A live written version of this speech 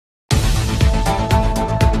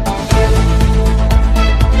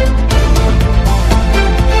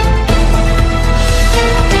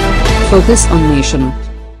Focus on Nation.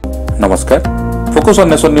 नमस्कार, focus on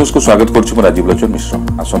nation news को स्वागत करुछु म राजीव लोचन मिश्र।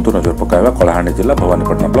 आसंतु नजर पकाइबा कलाहांडी जिला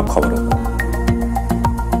भवानीपटना ब्लॉक खबर।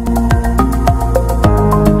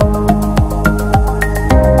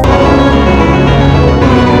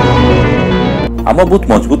 आम बूथ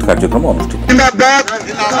मजबूत कार्यक्रम अनुष्ठित।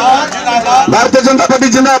 भारतीय जनता पार्टी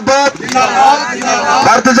जिंदाबाद,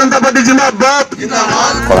 भारतीय जनता पार्टी जिंदाबाद।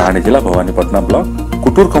 कलाहांडी जिला भवानीपटना ब्लॉक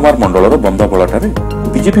कुटुरखमार मंडलर बंदाबोलाठारे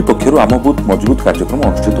बीजेपी पक्षरु आम बूथ मजबूत कार्यक्रम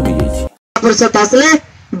अनुष्ठित होई जायछि। परिषद आसले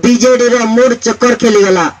बीजेडी रो मूड चक्कर खेली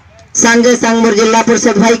गला। संजय सांगमर जिला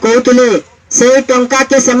परिषद भाई कहउतले से टंका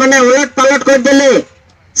के सेमाने उलट पालट कर देले।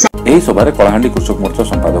 एही सभारे कलाहांडी कृषक मोर्चा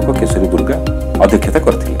संपादक केसरी दुर्गा अध्यक्षता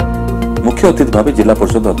करथिले। मुख्य अतिथि भावे जिला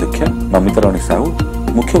परिषद अध्यक्ष नमिता राणी साहू,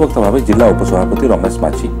 मुख्य वक्ता भावे जिला उपसभापति रमेश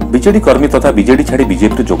माझी, बीजेडी कर्मी तथा बीजेडी छाड़ी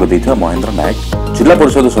बीजेपी जोग देइथिबा महेंद्र नायक, जिला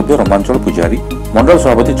परिषद सभ्य रमांचल पुजारी, मंडल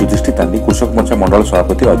सभापति युधिष्ठिर तांडी, कृषक मोर्चा मंडल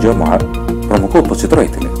सभापति अजय महार प्रमुख उपस्थित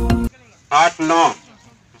रहिथिले। 8, 9,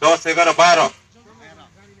 10, 11, 12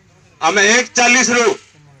 आमे 140 रु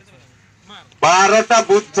 12टा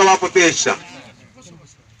बूथ सभापति ऐसा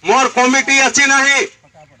मोर कमिटी अछि नाही।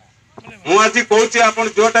 मु आज कहूची आपण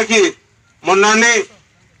जोटा की मोर नानी।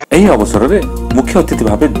 एही अवसर रे मुख्य अतिथि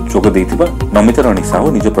भावे जोग देइथिबा नमिता राणी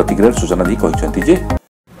साहू निज प्रतिक्रिया सूचना दी कहिसंती जे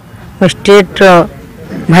स्टेट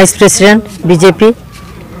वाइस प्रेसिडेंट बीजेपी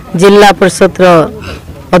जिला परिषद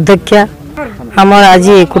अध्यक्ष आमर आज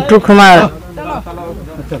कुटुरखमार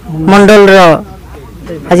मंडल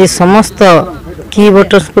आज समस्त की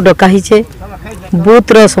वोटर्स को डकाही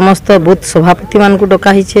बूथ रो समस्त बूथ सभापति मान को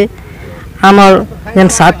डकाही आमर जेन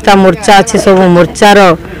 7टा मोर्चा अच्छे सब मोर्चार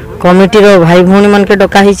कमिटी रो भाई भौणी मान के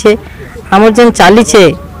डकाही आमर जेन चली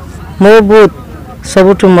मो बूथ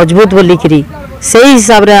सबुठ मजबूत बोलिकी से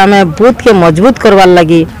हिसाब रे आमे बूथ के मजबूत करवार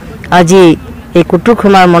लगी आज ये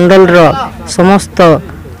कुटुरखमार मंडल रो समस्त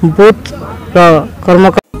बूथ रो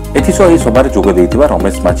कर्म एथिसो एही सभारे जोग देइथिबा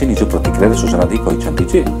रमेश माझी निज प्रतिक्रिया सूचना दी कहिसंती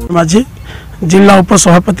जे माझी जिला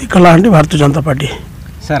उपसभापति कलाहांडी भारतीय जनता पार्टी।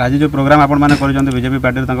 सर आज जो प्रोग्राम आपण माने करजंते बीजेपी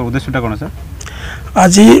पार्टी तांकर उद्देश्यटा कोन सर?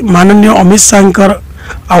 आज माननीय अमित शाहकर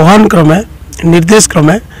आह्वान क्रमे निर्देश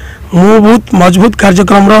क्रमे मो बूथ मजबूत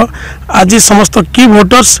कार्यक्रम रो आज समस्त की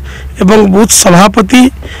वोटर्स एवं बूथ सभापति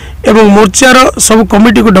एवं मोर्चार सब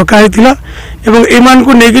कमिटी को डका एवं एमान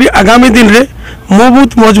को नेगिरी आगामी दिन रे मो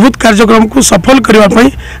बूथ मजबूत कार्यक्रम को सफल करबा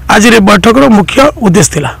पई आज रे बैठक रो मुख्य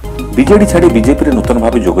उद्देश्य थिला। बीजेडी छाड़ी बीजेपी रे नूतन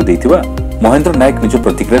भावे जोग देइथिबा महेंद्र नायक निज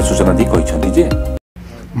प्रतिक्रिया सूचना दी कहिसंती जे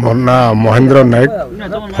मोर ना महेंद्र नायक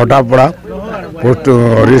फटापड़ा पोस्ट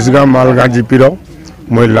रिसगाम मालगा जीपी रो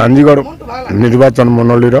मुई लांजीगढ़ निर्वाचन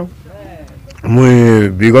मंडली रो मुई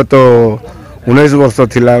विगत 19 वर्ष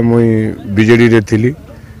थिला मुई बीजेडी रे थिली।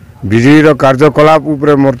 बीजेडी रो कार्यकलाप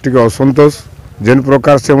उपरे मोर टिके असंतोष जेन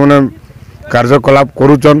प्रकार से मने कार्यकलाप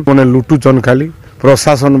करूचन मने लुटुचन खाली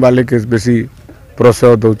प्रशासन वाले के बेसी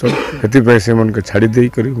प्रश्रय दउचन हेति पे से मन के छाड़ी देई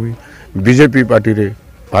करी हुई बीजेपी पार्टी रे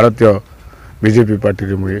भारतीय बीजेपी पार्टी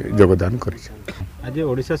रे मुई योगदान करी। आज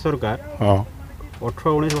ओडिशा सरकार हां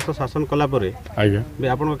 18-19 वर्ष शासन कला परे आज्ञा बे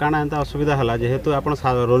आपन काना एंता असुविधा हला जेहेतु आपन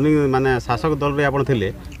रोलिंग माने शासक दल रे आपन थिले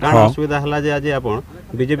काना असुविधा हला जे आज आपन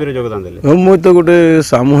बीजेपी रे योगदान देले? मु तो गोटे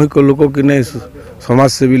सामूहिक लोक कि नै समाज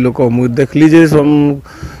सेवी लोक मु देखली जे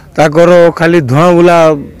ताकर खाली धुआं बुला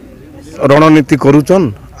रणनीति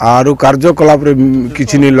करूचन आरु कार्यकलाप रे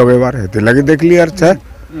किछि नै लगेबार हेते लागि देखली यार छ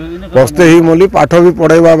बसते ही मोली पाठ भी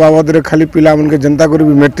पढ़ाइबा बाबद रे खाली पिला मन के जनता करी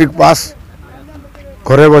भी मैट्रिक पास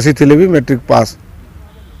घरे बसी थिले भी मैट्रिक पास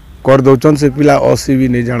कर दउचन से पिला 80 भी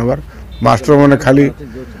नहीं जानबार मास्टर माने खाली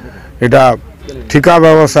एटा ठिका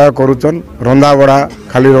व्यवसाय करूचन रंधा बड़ा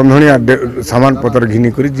खाली रंधनिया सामान पत्र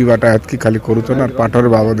घिनी करी जीवाटा हत की खाली करूचन और पाठर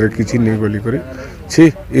बाबद रे किछि नहीं बोली करी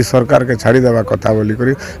छी ई सरकार के छाड़ी देवा कथा बोली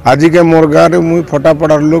करी आज के मोर गाँ रे मुई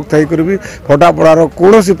फटापड़ार लोक थाई करी भी फटापड़ार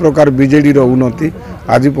कोनोसी प्रकार बीजेडी रो उन्नति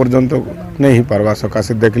आज पर्यंत नहीं पारवा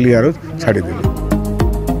सकासे देखली आरो छाड़ी देली।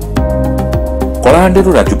 कलाहांडी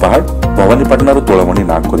रो राजू पहाड़ भवानीपटना रो तोळमणी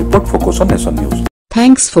नाग को report focus on nation news.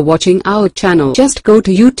 Thanks for watching our channel. Just go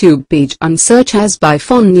to YouTube page and search as by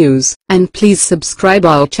Phone News and please subscribe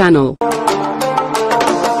our channel.